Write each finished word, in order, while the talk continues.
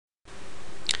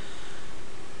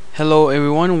Hello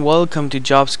everyone, welcome to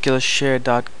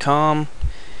jobskillshare.com.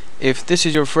 If this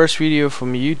is your first video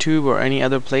from YouTube or any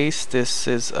other place, this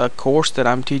is a course that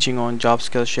I'm teaching on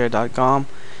jobskillshare.com.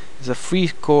 It's a free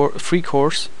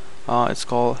course. It's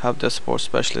called Help Desk Support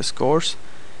Specialist course.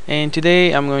 And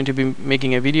today I'm going to be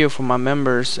making a video for my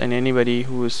members and anybody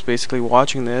who is basically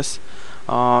watching this.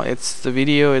 The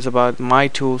video is about my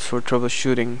tools for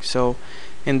troubleshooting. So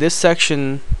in this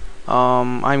section,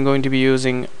 I'm going to be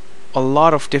using a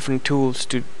lot of different tools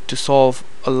to solve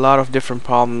a lot of different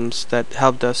problems that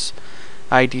helped us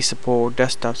IT support,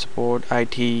 desktop support,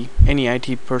 any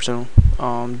IT person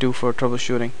do for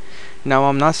troubleshooting. Now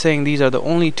I'm not saying these are the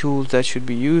only tools that should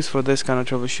be used for this kind of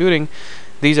troubleshooting.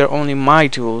 These are only my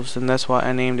tools, and that's why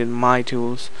I named it my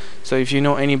tools. So if you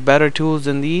know any better tools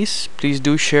than these, please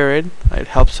do share it. It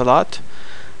helps a lot.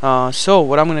 So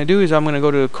what I'm going to do is I'm going to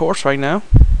go to the course right now,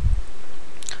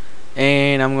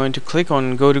 and I'm going to click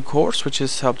on go to course, which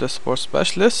is Help Desk Support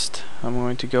Specialist. I'm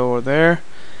going to go over there,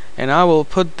 and I will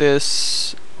put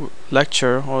this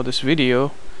lecture or this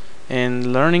video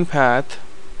in learning path,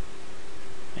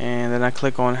 and then I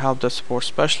click on Help Desk Support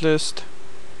Specialist,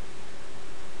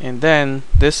 and then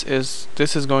this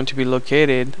is going to be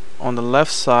located on the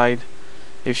left side.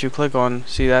 If you click on,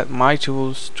 see that my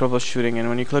tools troubleshooting, and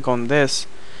when you click on this,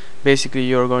 basically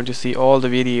you're going to see all the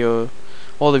videos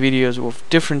with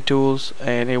different tools,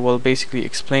 and it will basically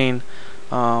explain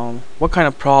what kind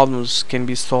of problems can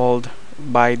be solved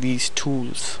by these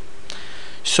tools.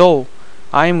 So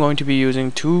I am going to be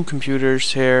using two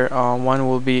computers here. One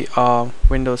will be a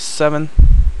Windows 7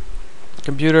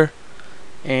 computer,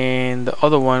 and the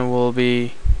other one will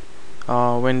be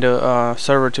Windows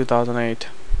Server 2008.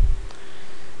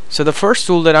 So the first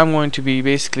tool that I'm going to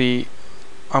be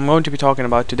talking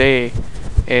about today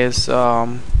is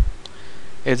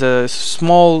a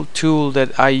small tool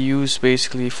that I use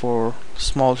basically for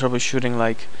small troubleshooting,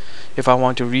 like if I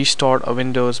want to restart a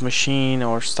Windows machine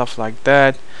or stuff like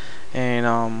that.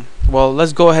 And well,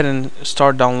 let's go ahead and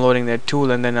start downloading that tool,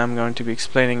 and then I'm going to be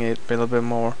explaining it a little bit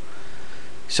more.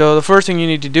 So the first thing you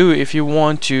need to do, if you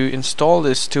want to install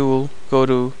this tool, go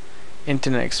to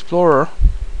Internet Explorer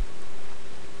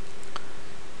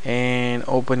and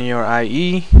open your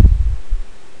IE.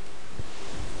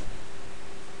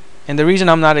 And the reason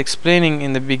I'm not explaining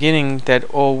in the beginning that,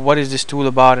 oh, what is this tool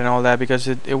about and all that, because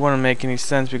it wouldn't make any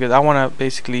sense, because I want to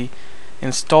basically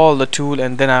install the tool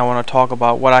and then I want to talk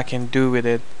about what I can do with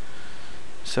it.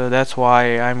 So that's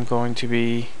why I'm going to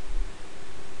be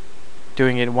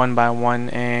doing it one by one,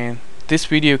 and this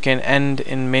video can end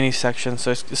in many sections.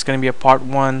 So it's going to be a part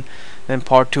 1, then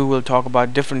part 2 will talk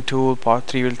about different tool, part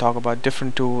 3 will talk about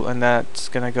different tool, and that's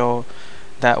going to go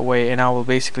that way. And I will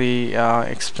basically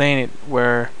explain it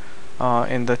where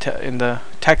in the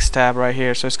text tab right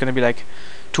here. So it's going to be like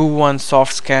tool 1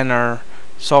 soft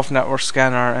network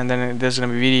scanner, and then there's going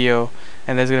to be video,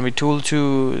 and there's going to be tool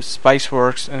 2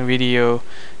 Spiceworks and video,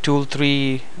 tool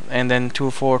 3, and then tool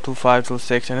 4, tool 5, tool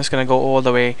 6, and it's going to go all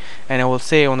the way, and it will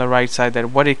say on the right side that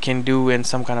what it can do and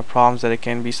some kind of problems that it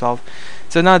can be solved.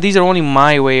 So now these are only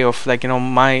my way of, like,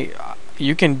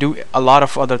 you can do a lot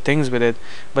of other things with it,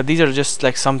 but these are just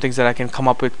like some things that I can come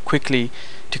up with quickly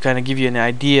to kind of give you an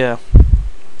idea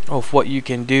of what you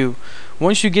can do.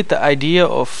 Once you get the idea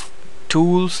of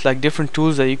tools, like different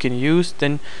tools that you can use,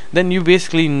 then you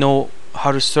basically know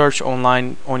how to search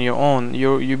online on your own.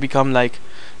 You become like,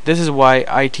 this is why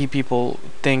IT people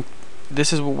think,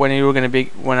 this is when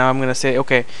I'm gonna say,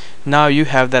 okay, now you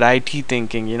have that IT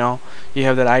thinking, you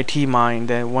have that IT mind.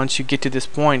 Then once you get to this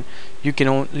point, you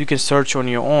can search on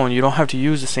your own. You don't have to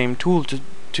use the same tool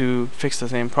to fix the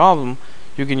same problem.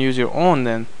 You can use your own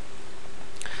then.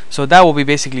 So that will be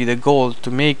basically the goal,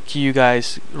 to make you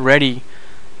guys ready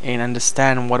and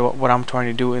understand what I'm trying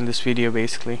to do in this video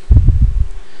basically.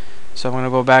 So I'm gonna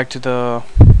go back to the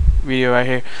video right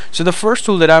here. So the first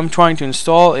tool that I'm trying to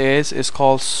install is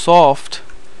called Soft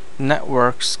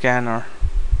Network Scanner.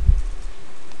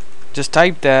 Just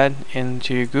type that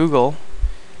into Google,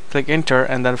 click enter,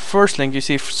 and then first link you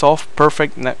see, Soft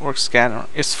Perfect Network Scanner.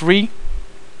 It's free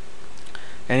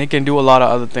and it can do a lot of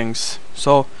other things.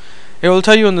 So it will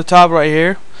tell you on the top right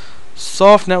here,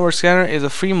 Soft Network Scanner is a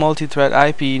free multi-thread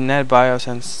IP, NetBIOS,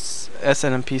 and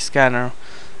SNMP scanner.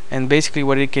 And basically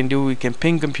what it can do, you can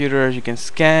ping computers, you can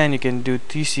scan, you can do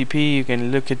TCP, you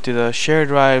can look into the shared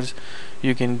drives,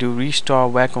 you can do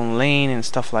restart, whack on lane and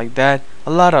stuff like that.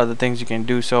 A lot of other things you can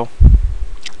do. So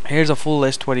here's a full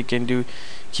list what you can do.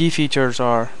 Key features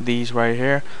are these right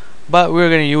here, but we're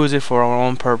going to use it for our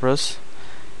own purpose,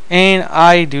 and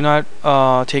I do not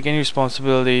take any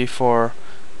responsibility for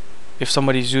if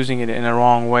somebody's using it in a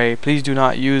wrong way. Please do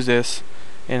not use this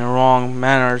in wrong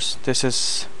manners. This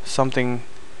is something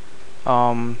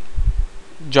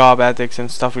job ethics and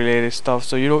stuff related stuff,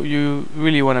 so you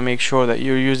really want to make sure that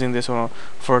you're using this one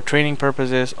for training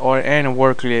purposes or and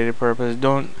work related purpose.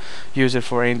 Don't use it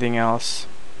for anything else.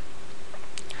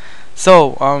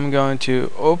 So I'm going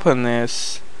to open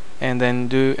this and then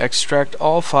do extract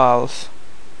all files,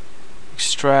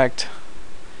 extract,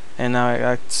 and now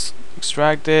I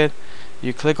extract it.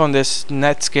 You click on this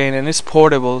NetScan and it's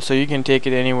portable, so you can take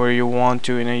it anywhere you want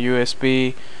to in a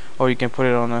USB, or you can put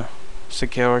it on a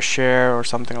secure share or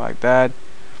something like that.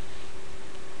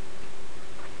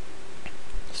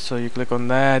 So you click on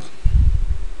that.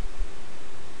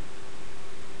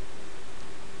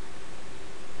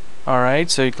 Alright,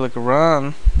 so you click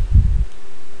run.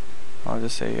 I'll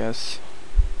just say yes.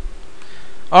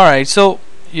 Alright, so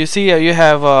you see you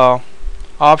have a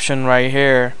option right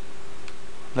here.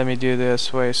 Let me do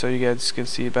this way so you guys can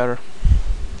see it better.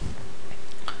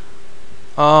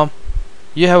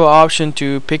 You have an option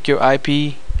to pick your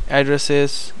IP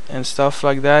addresses and stuff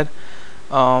like that.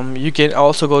 You can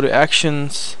also go to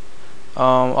actions,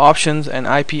 options, and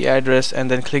IP address, and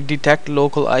then click detect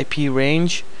local IP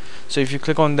range. So if you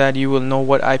click on that, you will know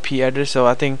what IP address. So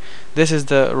I think this is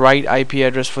the right IP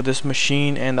address for this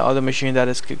machine and the other machine that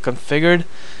is configured.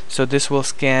 So this will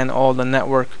scan all the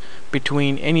network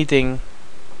between anything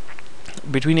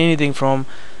from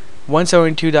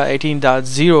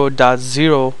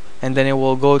 172.18.0.0, and then it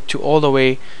will go to all the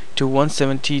way to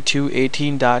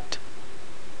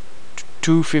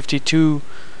 172.18.252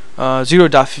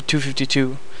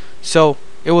 0.252. So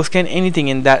it will scan anything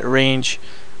in that range.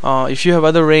 If you have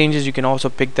other ranges, you can also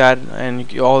pick that,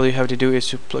 and all you have to do is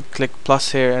to click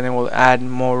plus here, and it will add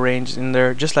more range in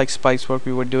there, just like Spike's work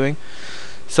we were doing.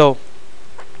 So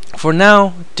for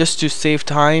now, just to save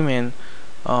time and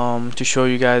to show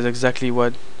you guys exactly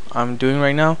what I'm doing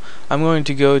right now, I'm going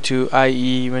to go to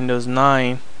IE Windows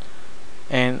 9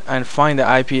 and find the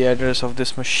IP address of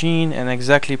this machine and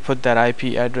exactly put that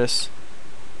IP address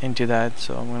into that.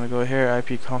 So I'm going to go here,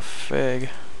 IP config,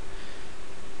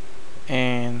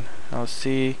 and I'll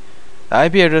see the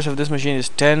IP address of this machine is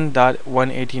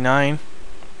 10.189.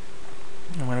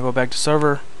 I'm going to go back to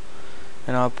server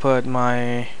and I'll put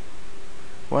my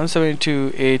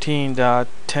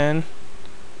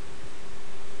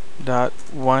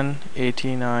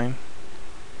 172.18.10.189,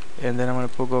 and then I'm going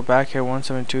to go back here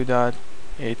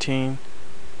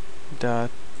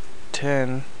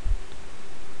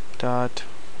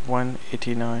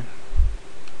 172.18.10.189.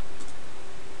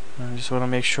 I just want to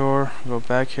make sure, go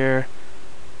back here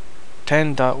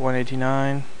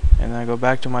 10.189, and then I go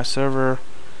back to my server,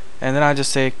 and then I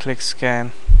just say click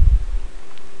scan.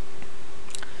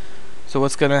 So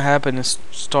what's gonna happen is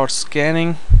start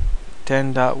scanning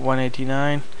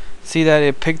 10.189. See that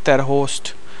it picked that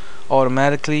host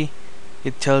automatically.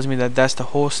 It tells me that that's the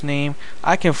host name.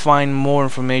 I can find more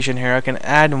information here. I can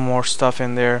add more stuff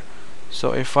in there.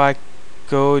 So if I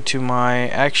go to my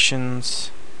actions,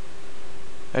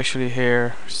 actually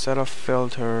here, set a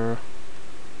filter,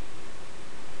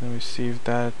 let me see if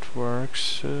that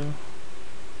works.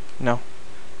 No.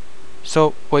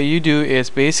 So what you do is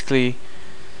basically,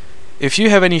 if you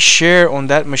have any share on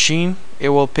that machine, it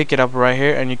will pick it up right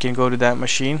here, and you can go to that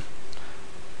machine.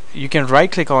 You can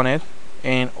right click on it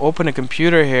and open a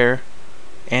computer here,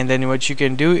 and then what you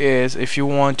can do is, if you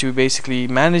want to basically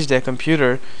manage that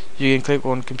computer, you can click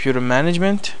on computer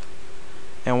management,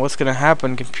 and what's gonna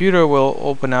happen, computer will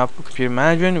open up computer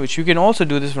management, which you can also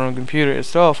do this from a computer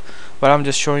itself, but I'm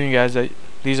just showing you guys that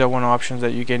these are one options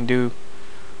that you can do.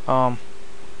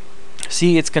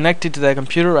 See, it's connected to that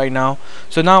computer right now,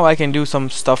 so now I can do some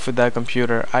stuff with that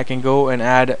computer. I can go and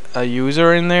add a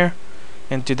user in there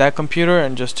into that computer,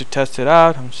 and just to test it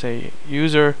out, I'm say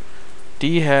user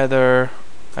dheader,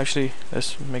 actually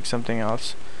let's make something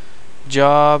else,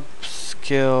 job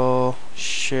skill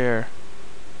share,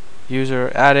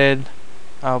 user added.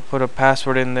 I'll put a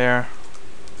password in there.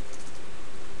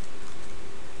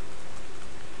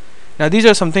 Now these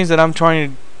are some things that I'm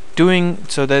trying to doing,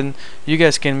 so then you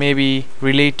guys can maybe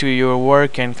relate to your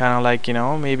work and kind of like, you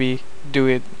know, maybe do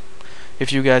it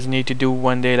if you guys need to do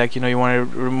one day, like, you know, you want to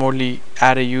remotely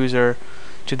add a user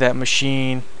to that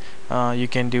machine. You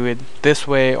can do it this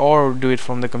way or do it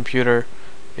from the computer,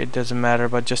 it doesn't matter,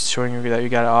 but just showing you that you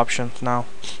got options now.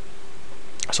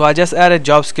 So I just added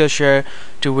job skill share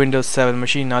to Windows 7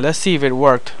 machine. Now let's see if it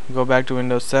worked. Go back to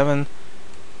Windows 7.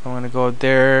 I'm gonna go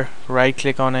there, right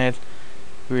click on it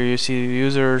where you see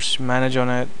users, manage on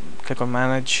it, click on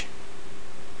manage.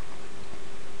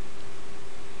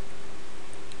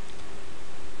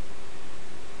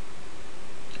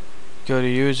 Go to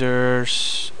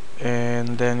users,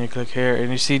 and then you click here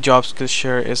and you see job skill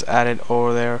share is added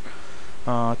over there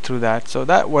through that. So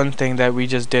that one thing that we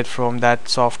just did from that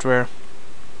software.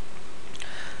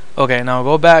 Okay, now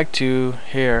go back to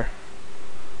here.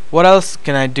 What else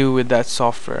can I do with that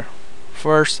software?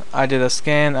 First, I did a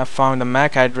scan. I found the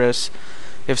MAC address.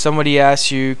 If somebody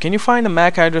asks you, can you find the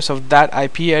MAC address of that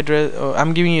IP address?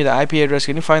 I'm giving you the IP address.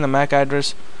 Can you find the MAC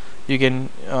address? You can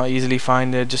easily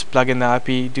find it. Just plug in the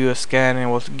IP, do a scan, and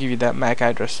it will give you that MAC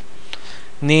address.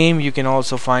 Name, you can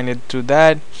also find it through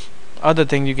that. Other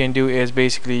thing you can do is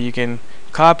basically you can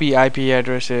copy IP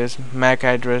addresses, MAC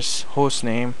address, host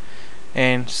name,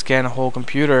 and scan a whole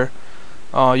computer.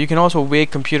 You can also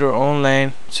wake computer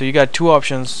online. So you got two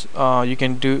options. You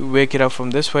can wake it up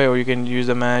from this way, or you can use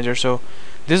the manager. So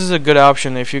this is a good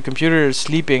option. If your computer is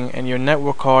sleeping and your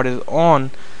network card is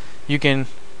on, you can,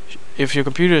 if your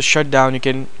computer is shut down, you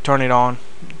can turn it on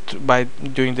by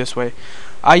doing this way.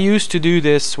 I used to do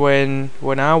this when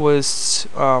I was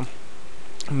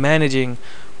managing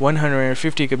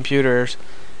 150 computers.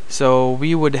 So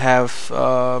we would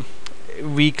have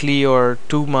weekly or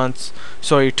 2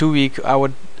 week, I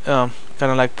would kind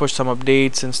of like push some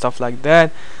updates and stuff like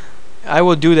that. I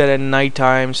will do that at night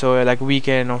time, so like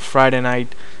weekend or Friday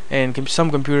night, and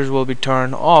some computers will be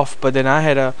turned off, but then I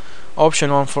had a option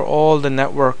on for all the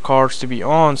network cards to be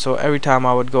on. So every time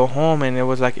I would go home and it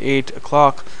was like 8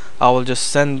 o'clock, I will just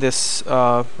send this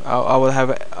I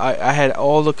had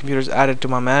all the computers added to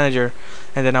my manager,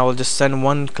 and then I will just send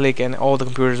one click and all the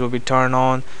computers will be turned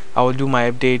on. I will do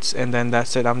my updates, and then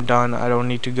that's it, I'm done. I don't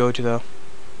need to go to the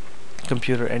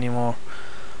computer anymore.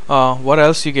 What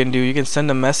else you can do? You can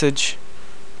send a message.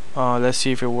 Let's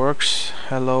see if it works.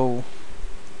 Hello,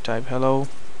 type hello.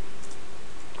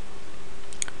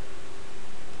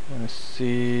 Let's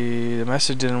see, the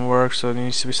message didn't work, so it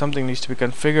needs to be, something needs to be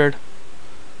configured.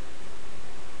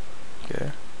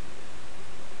 Okay.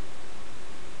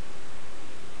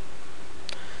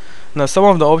 Now some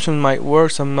of the options might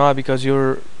work, some not, because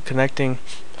you're connecting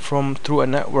through a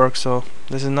network. So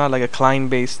this is not like a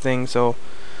client-based thing. So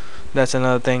that's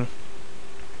another thing.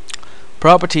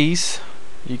 Properties,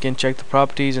 you can check the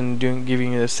properties and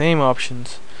giving you the same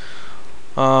options.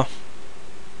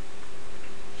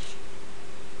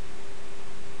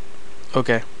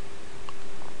 Okay,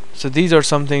 so these are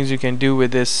some things you can do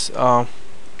with this like,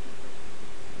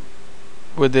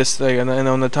 and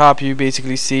on the top you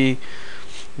basically see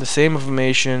the same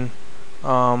information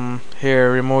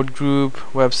here, remote group,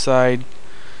 website.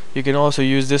 You can also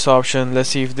use this option. Let's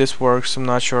see if this works. I'm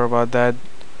not sure about that.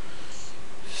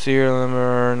 Serial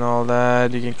number and all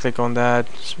that, you can click on that.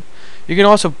 You can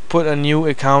also put a new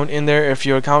account in there if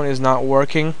your account is not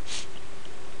working.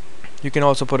 You can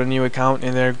also put a new account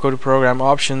in there. Go to program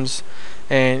options,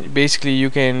 and basically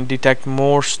you can detect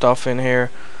more stuff in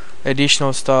here,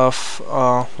 additional stuff.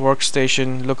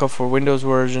 Workstation, look up for Windows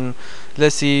version.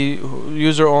 Let's see,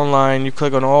 user online, you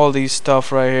click on all these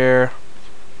stuff right here,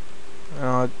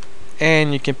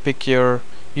 and you can pick your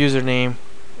username.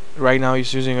 Right now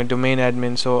he's using a domain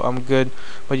admin, so I'm good,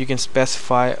 but you can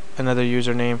specify another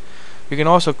username. You can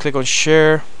also click on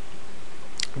share,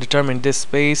 determine disk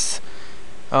space,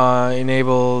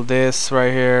 enable this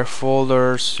right here,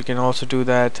 folders. You can also do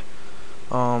that.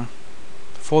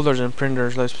 Folders and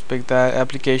printers, let's pick that.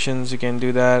 Applications, you can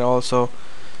do that also.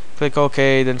 Click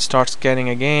OK, then start scanning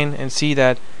again, and see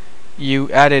that you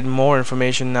added more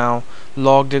information now.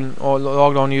 Logged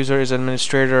on user is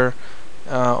administrator,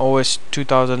 OS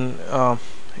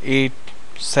 2008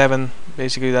 7.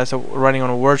 Basically that's running on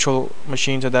a virtual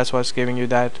machine, so that's why it's giving you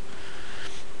that,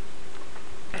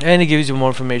 and it gives you more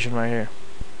information right here.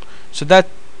 So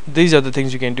these are the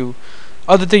things you can do.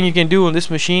 Other thing you can do on this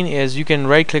machine is you can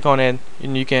right click on it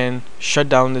and you can shut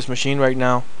down this machine right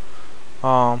now,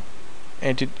 and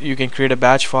you can create a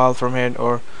batch file from it,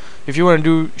 or if you want to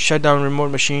do shut down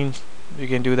remote machines, you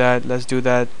can do that. Let's do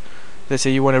that. Let's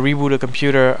say you want to reboot a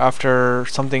computer after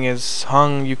something is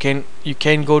hung. You can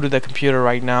go to the computer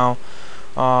right now.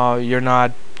 You're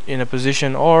not in a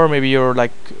position, or maybe you're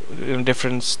like in a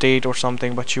different state or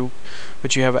something, but you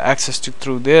have access to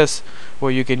through this. What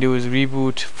you can do is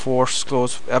reboot, force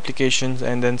close applications,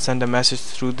 and then send a message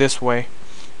through this way.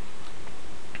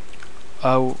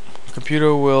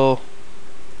 Computer will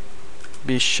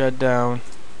be shut down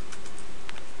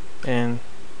in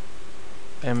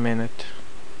a minute,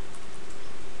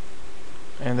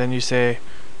 and then you say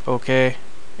okay,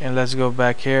 and let's go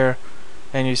back here,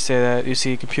 and you say that you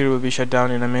see computer will be shut down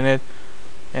in a minute,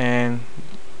 and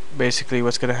basically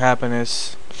what's going to happen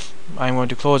is I'm going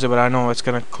to close it, but I know it's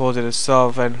going to close it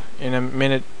itself, and in a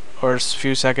minute or a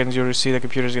few seconds you'll see the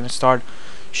computer is going to start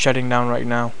shutting down right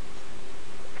now.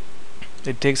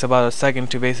 it takes about a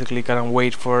second to basically kind of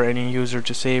wait for any user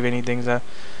to save anything,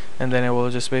 and then it will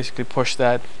just basically push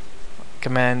that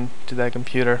command to that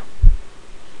computer.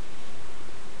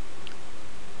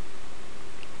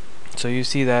 So you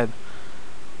see that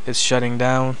it's shutting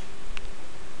down,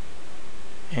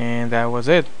 and that was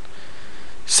it.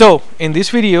 So in this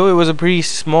video, it was a pretty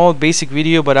small basic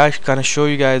video, but I kind of show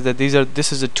you guys that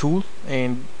this is a tool,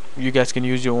 and you guys can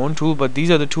use your own tool, but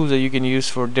these are the tools that you can use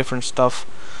for different stuff.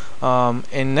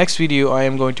 In next video, I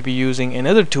am going to be using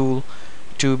another tool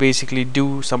to basically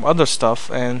do some other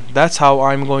stuff, and that's how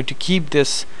I'm going to keep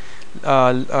this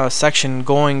section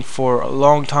going for a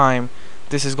long time.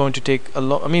 This is going to take a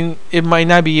lot. I mean, it might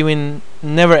not be even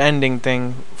never-ending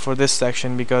thing for this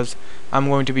section, because I'm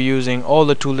going to be using all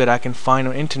the tools that I can find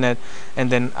on internet, and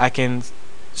then I can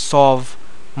solve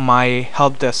my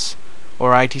help desk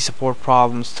or IT support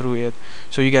problems through it.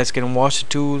 So you guys can watch the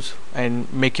tools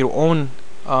and make your own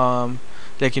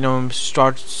like, you know,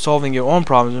 start solving your own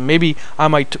problems. And maybe I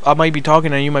might be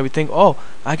talking and you might be thinking, oh,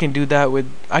 I can do that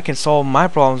with, I can solve my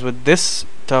problems with this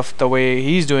stuff the way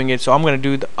he's doing it, so I'm gonna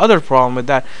do the other problem with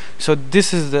that. So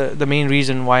this is the main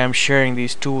reason why I'm sharing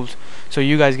these tools, so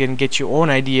you guys can get your own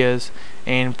ideas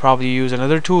and probably use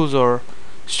another tools or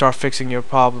start fixing your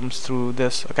problems through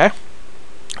this. Okay,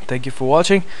 thank you for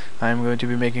watching. I'm going to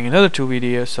be making another 2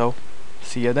 videos, so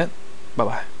see you then. Bye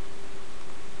bye.